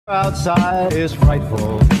Outside is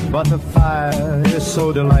frightful, but the fire is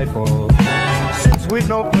so delightful. Since we've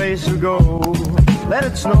no place to go, let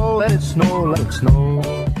it snow, let it snow, let it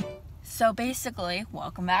snow. So basically,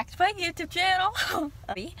 welcome back to my YouTube channel.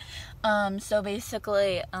 So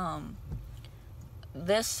basically,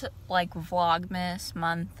 this like Vlogmas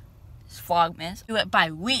month is Vlogmas. Do it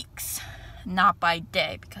by weeks, not by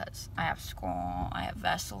day, because I have school, I have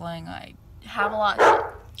wrestling, I have a lot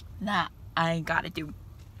of shit that I gotta do.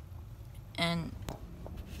 And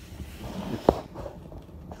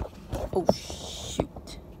oh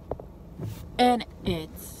shoot. And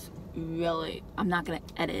it's really, I'm not gonna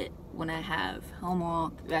edit when I have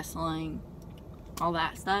homework, wrestling, all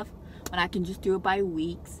that stuff, but I can just do it by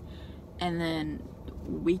weeks, and then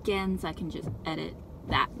weekends I can just edit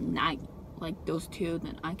that night, like those two.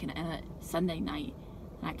 Then I can edit Sunday night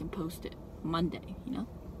and I can post it Monday, you know.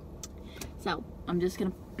 So I'm just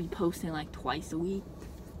gonna be posting like twice a week,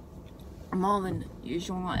 more than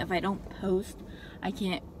usual. If I don't post, I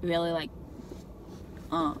can't really like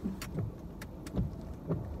hold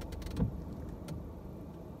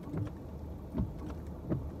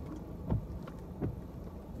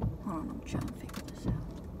on, I'm trying to figure this out.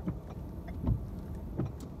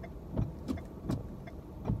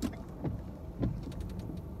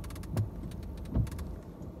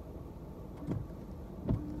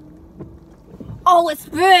 Oh, it's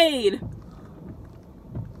sprayed!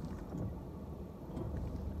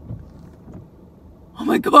 Oh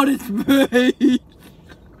my god, it's sprayed!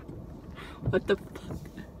 What the fuck?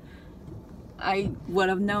 I would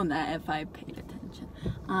have known that if I paid attention.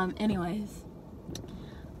 Anyways.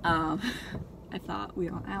 I thought we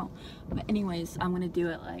were out. But anyways, I'm gonna do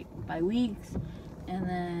it like by weeks. And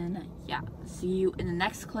then, yeah, see you in the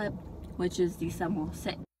next clip, which is December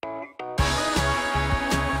 6th.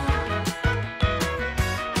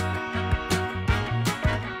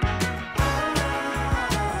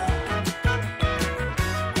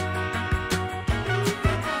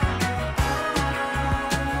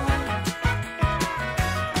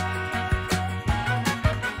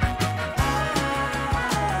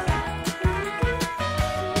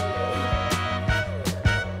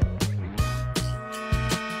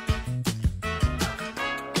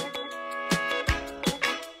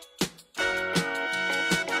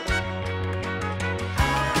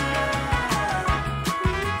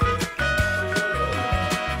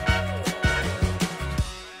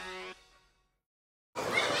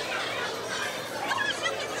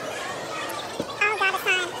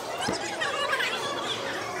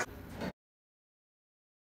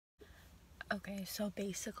 Okay, so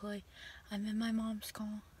basically, I'm in my mom's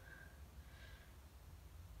car,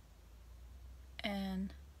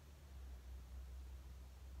 and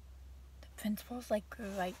the principal's like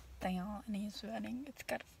right there, and he's running. It's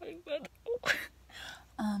kind of funny, but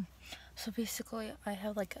so basically, I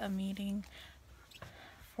have like a meeting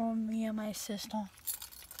for me and my sister,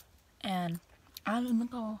 and I'm in the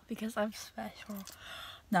car because I'm special.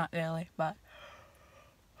 Not really, but.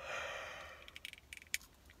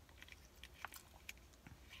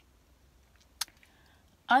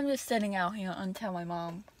 I'm just sitting out here until my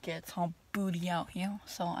mom gets her booty out here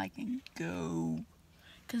so I can go.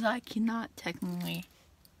 Because I cannot technically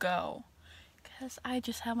go. Because I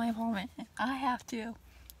just have my appointment. And I have to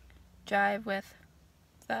drive with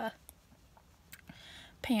the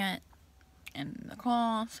parent in the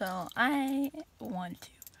car. So I want to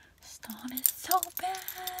start it so bad.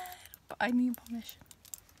 But I need permission.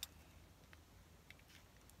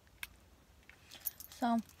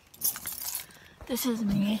 So. This is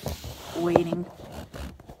me waiting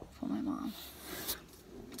for my mom.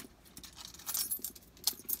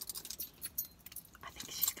 I think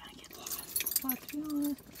she's gonna get lost. Let's be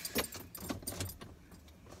honest.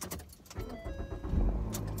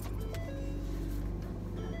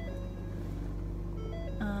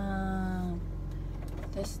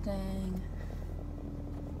 This thing,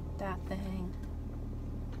 that thing.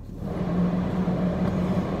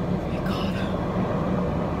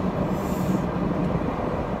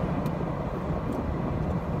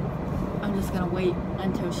 Gonna wait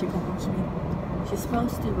until she calls me. She's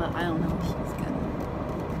supposed to, but I don't know if she's gonna.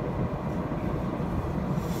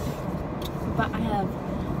 But I have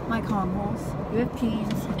my caramels, whipped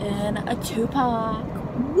creams, and a 2-pack.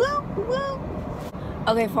 Woo woo!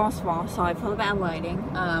 Okay, first of all, sorry for the bad lighting.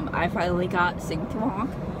 I finally got Sing to Rock.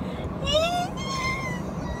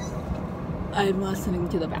 I'm listening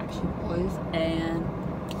to the Backstreet Boys, and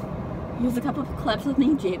here's a couple of clips of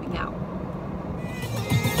me jamming out.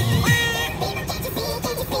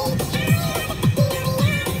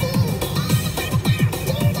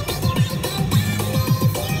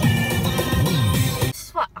 This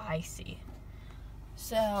is what I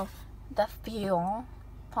So the fuel,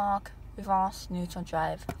 park, reverse, neutral,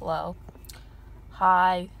 drive, low,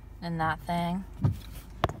 high, and that thing.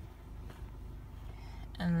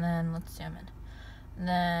 And then let's zoom in. And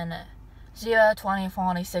then 0, 20,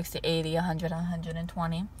 40, 60, 80, 100,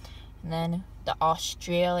 120. And then the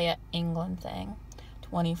Australia, England thing.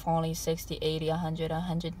 20, 40, 60, 80, 100,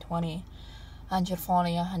 120,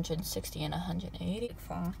 140, 160, and 180.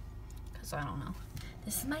 Because I don't know.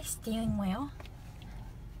 This is my steering wheel.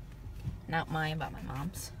 Not mine, but my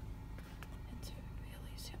mom's. It's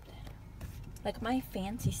really zoomed in. Like my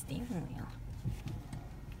fancy steering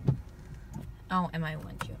wheel. Oh, and my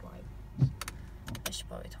windshield wipers. I should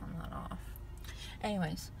probably turn that off.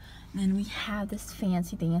 Anyways, then we have this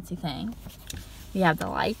fancy dancy thing. We have the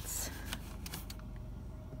lights.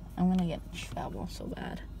 I'm gonna get trouble so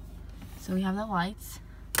bad. So we have the lights.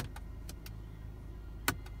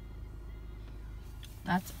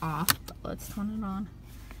 That's off, but let's turn it on.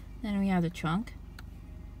 Then we have the trunk.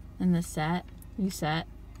 Then the set, reset.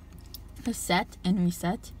 The set and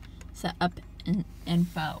reset. Set up and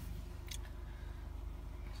info.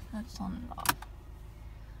 Let's turn it off.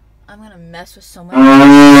 I'm gonna mess with so much.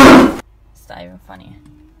 It's not even funny.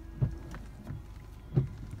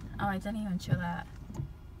 Oh, I didn't even show that.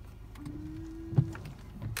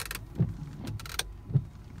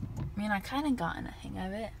 I mean, I kind of gotten a hang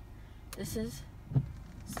of it. This is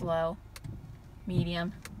slow,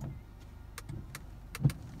 medium.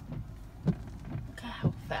 Look at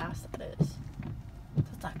how fast that is.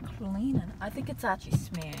 It's not cleaning. I think it's actually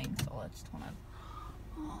smearing, so let's turn it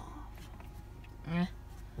off.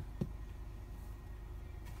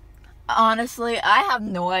 Honestly, I have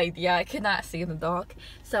no idea. I could not see in the dark.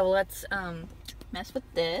 So let's mess with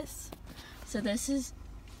this. So this is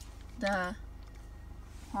the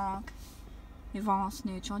honk, reverse,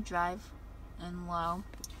 neutral, drive, and low.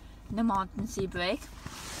 The emergency brake.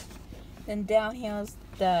 Then down here is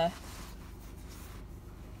the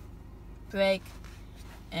brake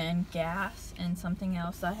and gas and something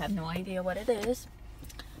else. I have no idea what it is.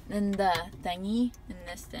 Then the thingy and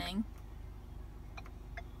this thing.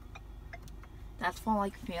 That's for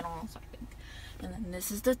like funerals, I think. And then this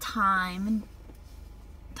is the time,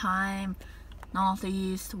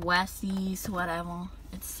 northeast, west, east, whatever.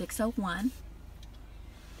 It's 6:01.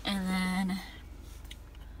 And then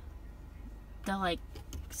the like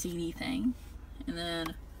CD thing. And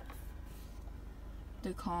then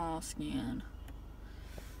the call scan.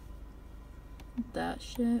 That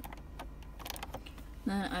shit.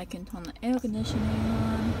 Then I can turn the air conditioning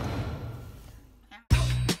on.